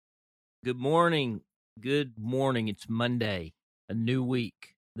Good morning. Good morning. It's Monday, a new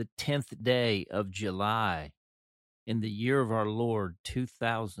week, the 10th day of July in the year of our Lord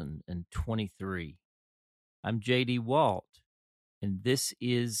 2023. I'm JD Walt, and this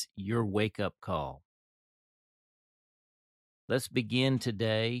is your wake up call. Let's begin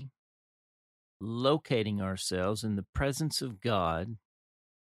today locating ourselves in the presence of God,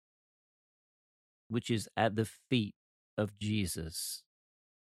 which is at the feet of Jesus,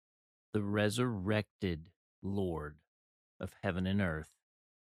 the resurrected Lord of heaven and earth.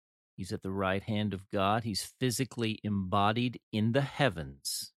 He's at the right hand of God. He's physically embodied in the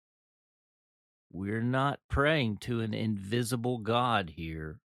heavens. We're not praying to an invisible God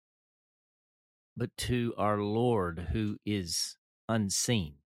here, but to our Lord who is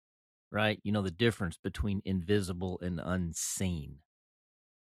unseen, right? You know the difference between invisible and unseen.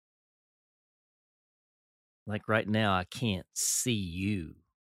 Like right now, I can't see you,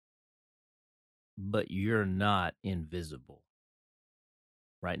 but you're not invisible.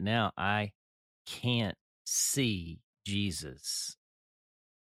 Right now, I can't see Jesus.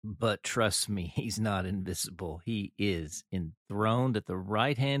 But trust me, he's not invisible. He is enthroned at the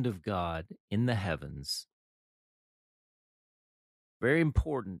right hand of God in the heavens. Very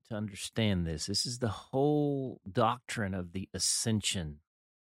important to understand this. This is the whole doctrine of the ascension.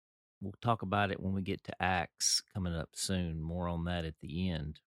 We'll talk about it when we get to Acts coming up soon. More on that at the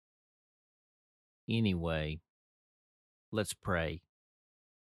end. Anyway, let's pray.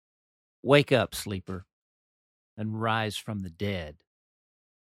 Wake up, sleeper, and rise from the dead,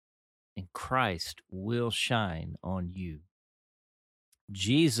 and Christ will shine on you.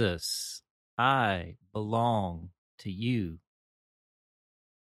 Jesus, I belong to you.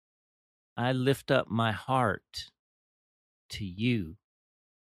 I lift up my heart to you.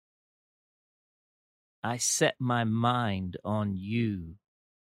 I set my mind on you.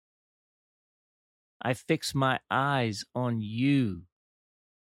 I fix my eyes on you.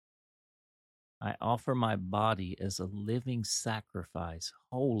 I offer my body as a living sacrifice,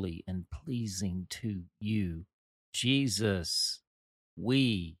 holy and pleasing to you. Jesus,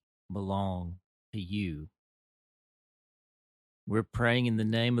 we belong to you. We're praying in the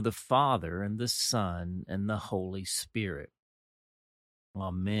name of the Father and the Son and the Holy Spirit.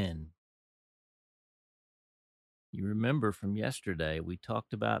 Amen. You remember from yesterday, we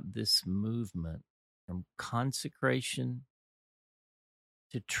talked about this movement from consecration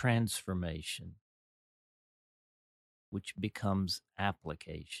to transformation, which becomes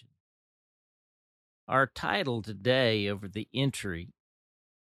application. Our title today over the entry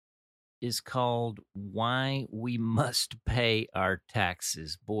is called Why We Must Pay Our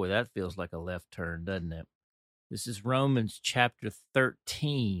Taxes. Boy, that feels like a left turn, doesn't it? This is Romans chapter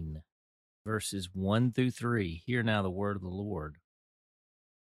 13, verses 1 through 3. Hear now the word of the Lord.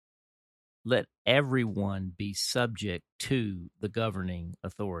 Let everyone be subject to the governing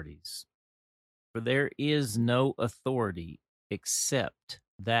authorities. For there is no authority except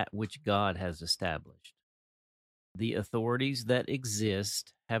that which God has established. The authorities that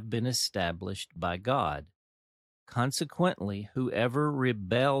exist have been established by God. Consequently, whoever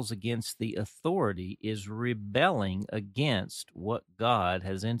rebels against the authority is rebelling against what God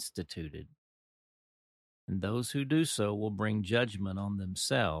has instituted. And those who do so will bring judgment on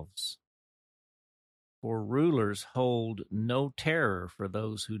themselves. For rulers hold no terror for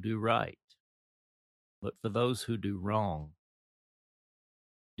those who do right, but for those who do wrong.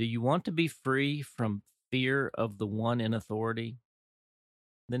 Do you want to be free from fear of the one in authority?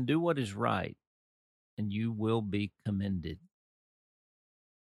 Then do what is right, and you will be commended.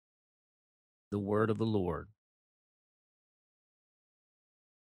 The word of the Lord.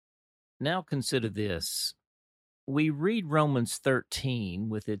 Now consider this. We read Romans 13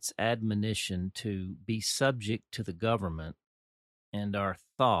 with its admonition to be subject to the government, and our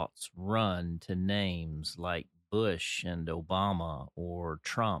thoughts run to names like Bush and Obama or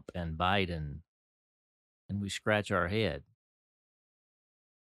Trump and Biden, and we scratch our head.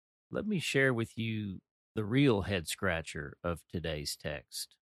 Let me share with you the real head scratcher of today's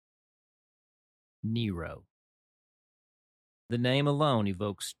text. Nero. The name alone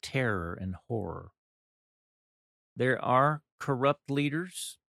evokes terror and horror. There are corrupt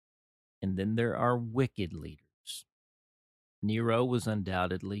leaders, and then there are wicked leaders. Nero was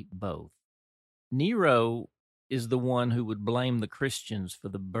undoubtedly both. Nero is the one who would blame the Christians for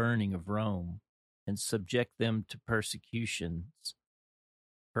the burning of Rome and subject them to persecutions,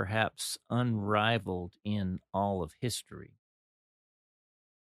 perhaps unrivaled in all of history.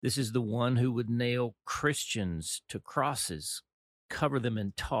 This is the one who would nail Christians to crosses, cover them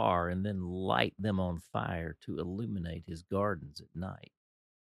in tar, and then light them on fire to illuminate his gardens at night.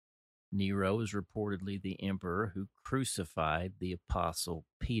 Nero is reportedly the emperor who crucified the apostle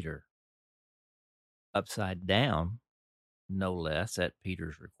Peter, upside down, no less, at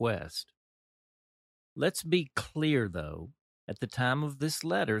Peter's request. Let's be clear, though. At the time of this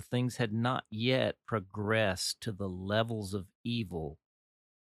letter, things had not yet progressed to the levels of evil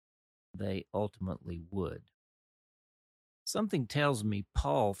they ultimately would. Something tells me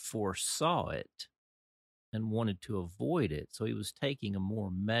Paul foresaw it and wanted to avoid it, so he was taking a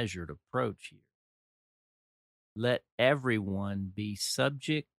more measured approach here. Let everyone be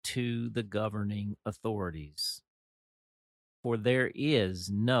subject to the governing authorities, for there is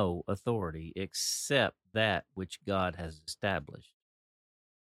no authority except that which God has established.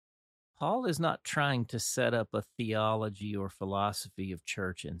 Paul is not trying to set up a theology or philosophy of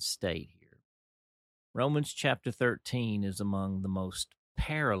church and state here. Romans chapter 13 is among the most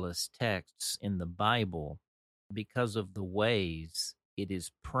perilous texts in the Bible because of the ways it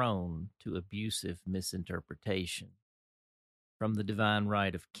is prone to abusive misinterpretation. From the divine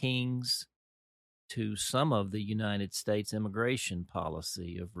right of kings to some of the United States immigration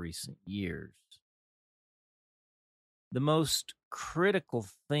policy of recent years. The most critical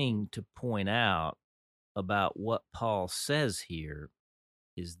thing to point out about what Paul says here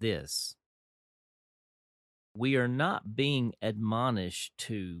is this. We are not being admonished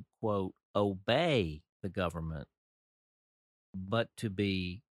to, quote, obey the government, but to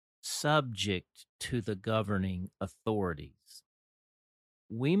be subject to the governing authorities.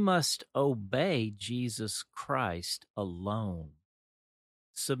 We must obey Jesus Christ alone.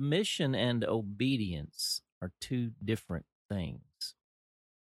 Submission and obedience are two different things.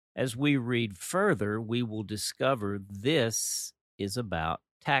 As we read further, we will discover this is about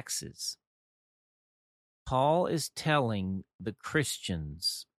taxes. Paul is telling the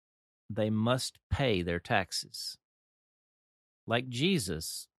Christians they must pay their taxes. Like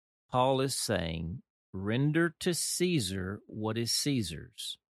Jesus, Paul is saying, render to Caesar what is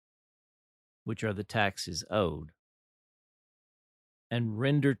Caesar's, which are the taxes owed, and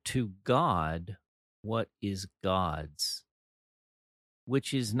render to God what is God's,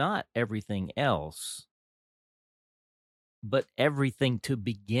 which is not everything else, but everything to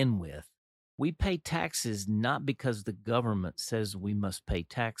begin with. We pay taxes not because the government says we must pay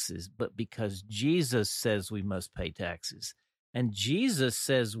taxes, but because Jesus says we must pay taxes. And Jesus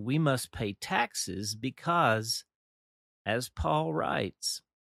says we must pay taxes because, as Paul writes,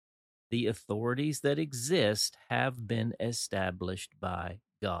 the authorities that exist have been established by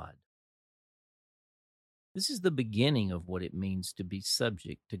God. This is the beginning of what it means to be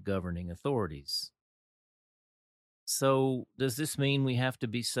subject to governing authorities. So, does this mean we have to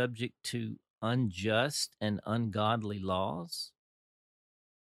be subject to unjust and ungodly laws?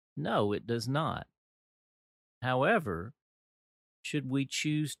 No, it does not. However, should we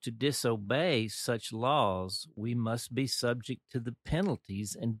choose to disobey such laws, we must be subject to the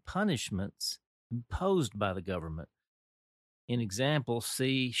penalties and punishments imposed by the government. In example,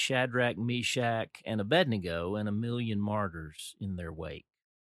 see Shadrach, Meshach, and Abednego and 1,000,000 martyrs in their wake.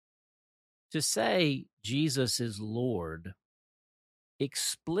 To say Jesus is Lord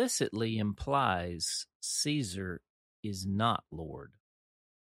explicitly implies Caesar is not Lord.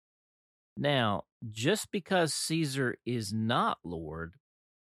 Now, just because Caesar is not Lord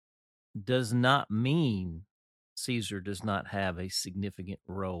does not mean Caesar does not have a significant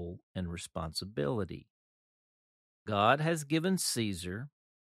role and responsibility. God has given Caesar,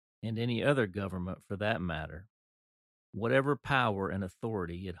 and any other government for that matter, whatever power and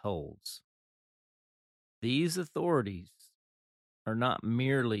authority it holds. These authorities are not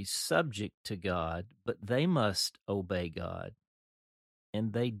merely subject to God, but they must obey God,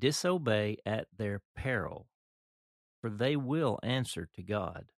 and they disobey at their peril, for they will answer to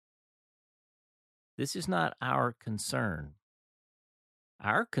God. This is not our concern.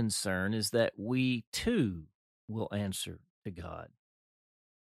 Our concern is that we too will answer to God.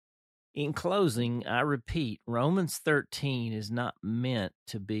 In closing, I repeat, Romans 13 is not meant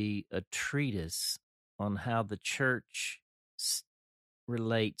to be a treatise on how the church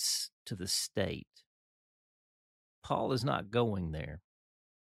relates to the state. Paul is not going there.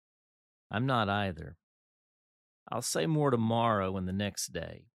 I'm not either. I'll say more tomorrow and the next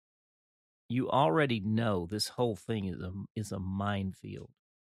day. You already know this whole thing is a minefield.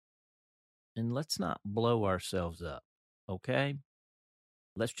 And let's not blow ourselves up, okay?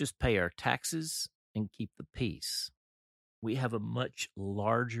 Let's just pay our taxes and keep the peace. We have a much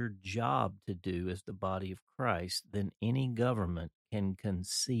larger job to do as the body of Christ than any government can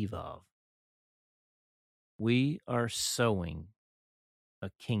conceive of. We are sowing a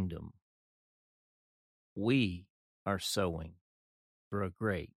kingdom. We are sowing for a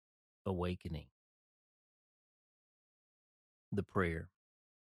great awakening. The prayer.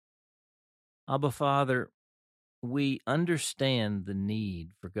 Abba, Father, we understand the need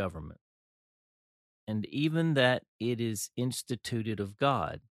for government, and even that it is instituted of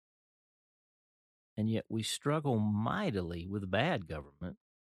God, and yet we struggle mightily with bad government.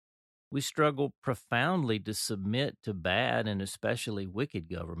 We struggle profoundly to submit to bad and especially wicked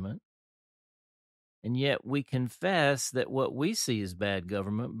government. And yet we confess that what we see as bad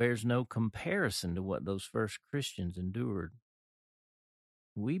government bears no comparison to what those first Christians endured.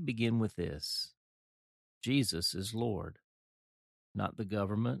 We begin with this: Jesus is Lord, not the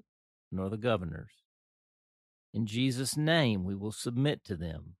government nor the governors. In Jesus' name, we will submit to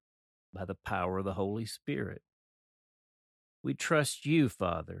them by the power of the Holy Spirit. We trust you,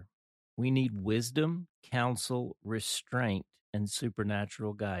 Father. We need wisdom, counsel, restraint, and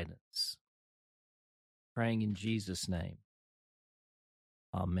supernatural guidance. Praying in Jesus' name.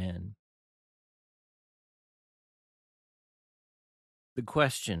 Amen. The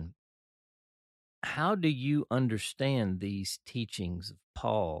question: how do you understand these teachings of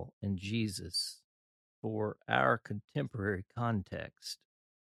Paul and Jesus for our contemporary context?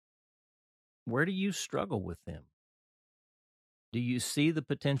 Where do you struggle with them? Do you see the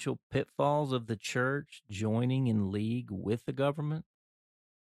potential pitfalls of the church joining in league with the government?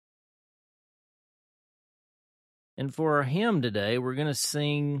 And for our hymn today, we're going to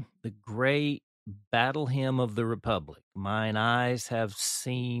sing the great battle hymn of the Republic, Mine Eyes Have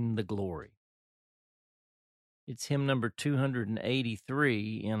Seen the Glory. It's hymn number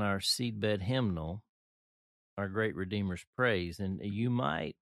 283 in our seedbed hymnal, Our Great Redeemer's Praise, and you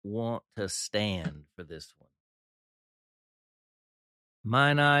might want to stand for this one.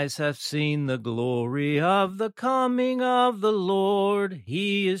 Mine eyes have seen the glory of the coming of the Lord.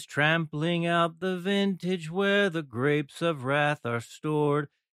 He is trampling out the vintage where the grapes of wrath are stored.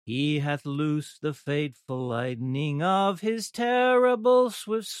 He hath loosed the fateful lightning of his terrible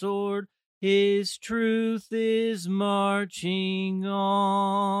swift sword. His truth is marching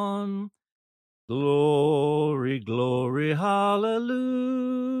on. Glory, glory, hallelujah.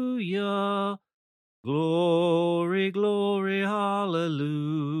 Glory, glory, hallelujah.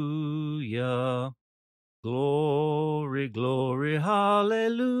 Glory, glory,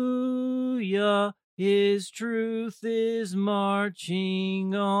 hallelujah. His truth is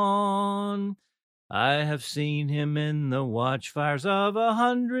marching on. I have seen him in the watchfires of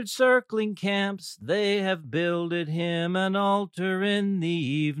 100 circling camps. They have builded him an altar in the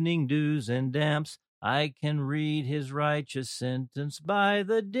evening dews and damps. I can read his righteous sentence by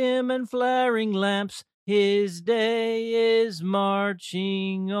the dim and flaring lamps. His day is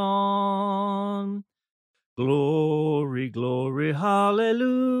marching on. Glory, glory,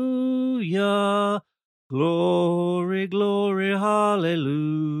 hallelujah. Glory, glory,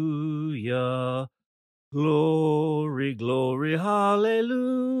 hallelujah. Glory, glory,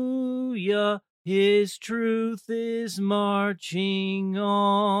 hallelujah. His truth is marching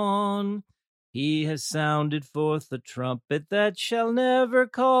on. He has sounded forth the trumpet that shall never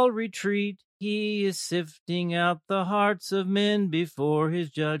call retreat. He is sifting out the hearts of men before his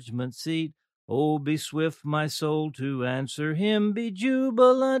judgment seat. Oh, be swift, my soul, to answer him. Be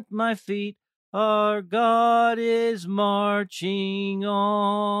jubilant, my feet. Our God is marching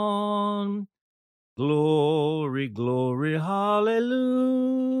on. Glory, glory, hallelujah.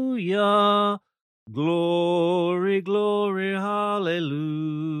 Glory, glory, hallelujah.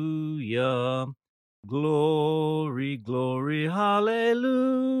 Glory, glory,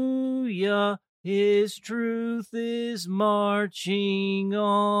 hallelujah. His truth is marching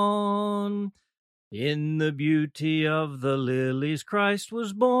on. In the beauty of the lilies, Christ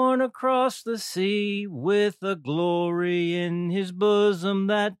was born across the sea, with a glory in his bosom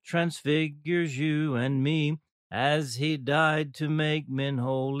that transfigures you and me. As he died to make men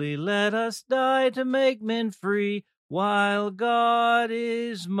holy, let us die to make men free, while God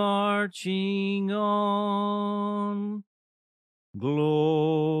is marching on.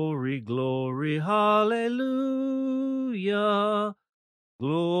 Glory, glory, hallelujah.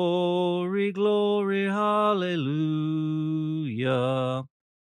 Glory, glory, hallelujah.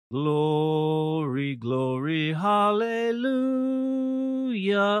 Glory, glory, hallelujah.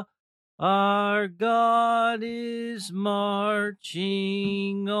 Our God is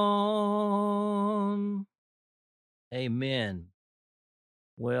marching on. Amen.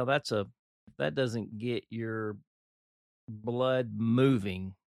 Well, that doesn't get your blood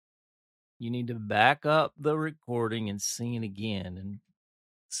moving. You need to back up the recording and sing it again. And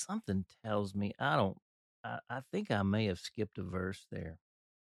something tells me I think I may have skipped a verse there.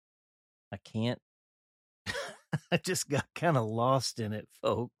 I can't. I just got kind of lost in it,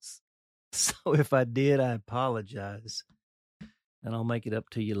 folks. So if I did, I apologize, and I'll make it up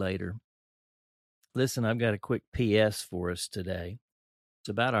to you later. Listen, I've got a quick PS for us today. It's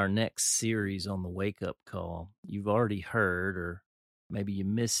about our next series on the Wake Up Call. You've already heard, or maybe you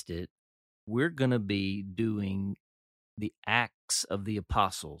missed it. We're going to be doing the Acts of the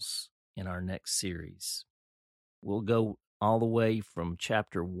Apostles in our next series. We'll go all the way from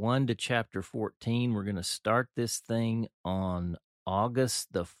chapter 1 to chapter 14. We're going to start this thing on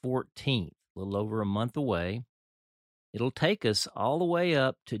August the 14th, a little over a month away. It'll take us all the way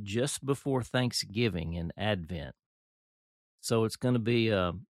up to just before Thanksgiving and Advent. So it's going to be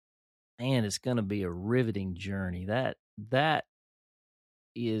it's going to be a riveting journey. That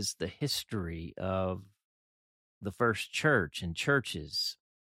is the history of the first church and churches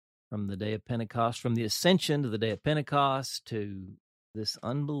from the day of Pentecost, from the ascension to the day of Pentecost, to this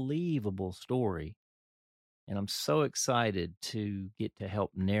unbelievable story. And I'm so excited to get to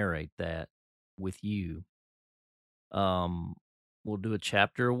help narrate that with you. We'll do a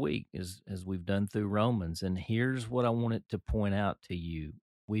chapter a week as we've done through Romans. And here's what I wanted to point out to you.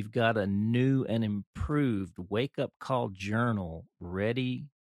 We've got a new and improved Wake Up Call journal ready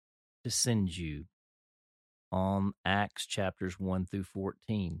to send you on Acts chapters 1 through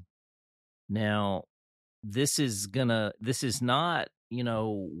 14. Now, this is not,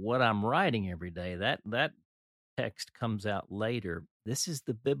 what I'm writing every day. That text comes out later. This is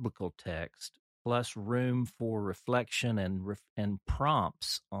the biblical text, plus room for reflection and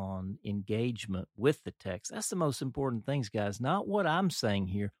prompts on engagement with the text. That's the most important things, guys. Not what I'm saying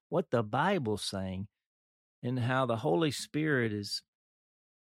here, what the Bible's saying, and how the Holy Spirit is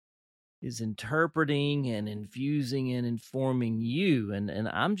interpreting and infusing and informing you. And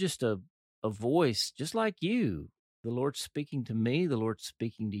I'm just a voice just like you. The Lord's speaking to me. The Lord's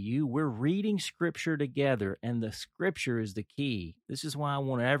speaking to you. We're reading Scripture together, and the Scripture is the key. This is why I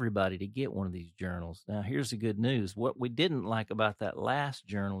want everybody to get one of these journals. Now, here's the good news. What we didn't like about that last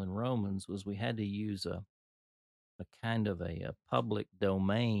journal in Romans was we had to use a kind of a public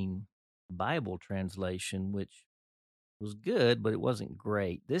domain Bible translation, which was good, but it wasn't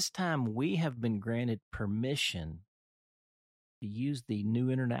great. This time, we have been granted permission to use the New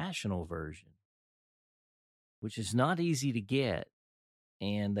International Version, which is not easy to get,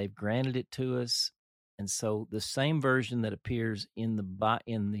 and they've granted it to us. And so the same version that appears in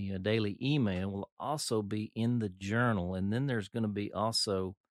the daily email will also be in the journal. And then there's going to be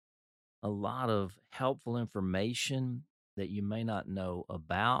also a lot of helpful information that you may not know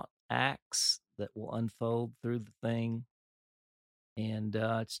about Acts that will unfold through the thing. And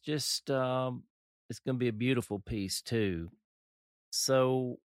it's just, it's going to be a beautiful piece too.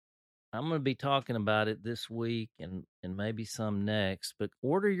 So I'm going to be talking about it this week and maybe some next, but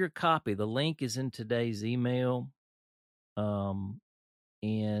order your copy. The link is in today's email. And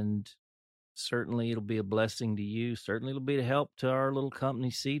certainly it'll be a blessing to you. Certainly it'll be a help to our little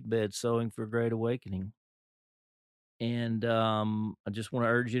company, Seedbed Sowing for Great Awakening. And I just want to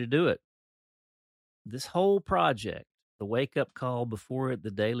urge you to do it. This whole project, the Wake Up Call, before it,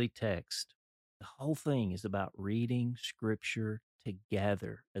 the daily text, the whole thing is about reading Scripture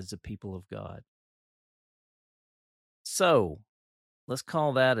together as the people of God. So let's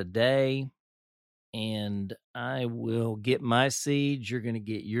call that a day, and I will get my seeds. You're going to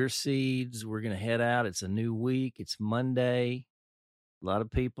get your seeds. We're going to head out. It's a new week. It's Monday. A lot of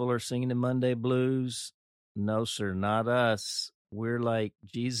people are singing the Monday blues. No, sir, not us. We're like,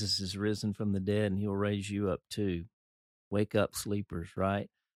 Jesus is risen from the dead, and he'll raise you up too. Wake up, sleepers, right?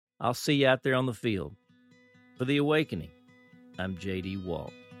 I'll see you out there on the field. For The Awakening, I'm J.D.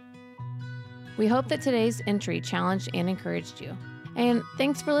 Walt. We hope that today's entry challenged and encouraged you. And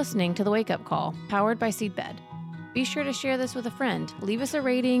thanks for listening to The Wake Up Call, powered by Seedbed. Be sure to share this with a friend, leave us a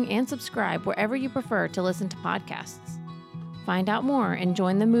rating, and subscribe wherever you prefer to listen to podcasts. Find out more and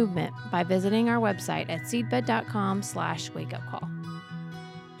join the movement by visiting our website at seedbed.com/wakeupcall.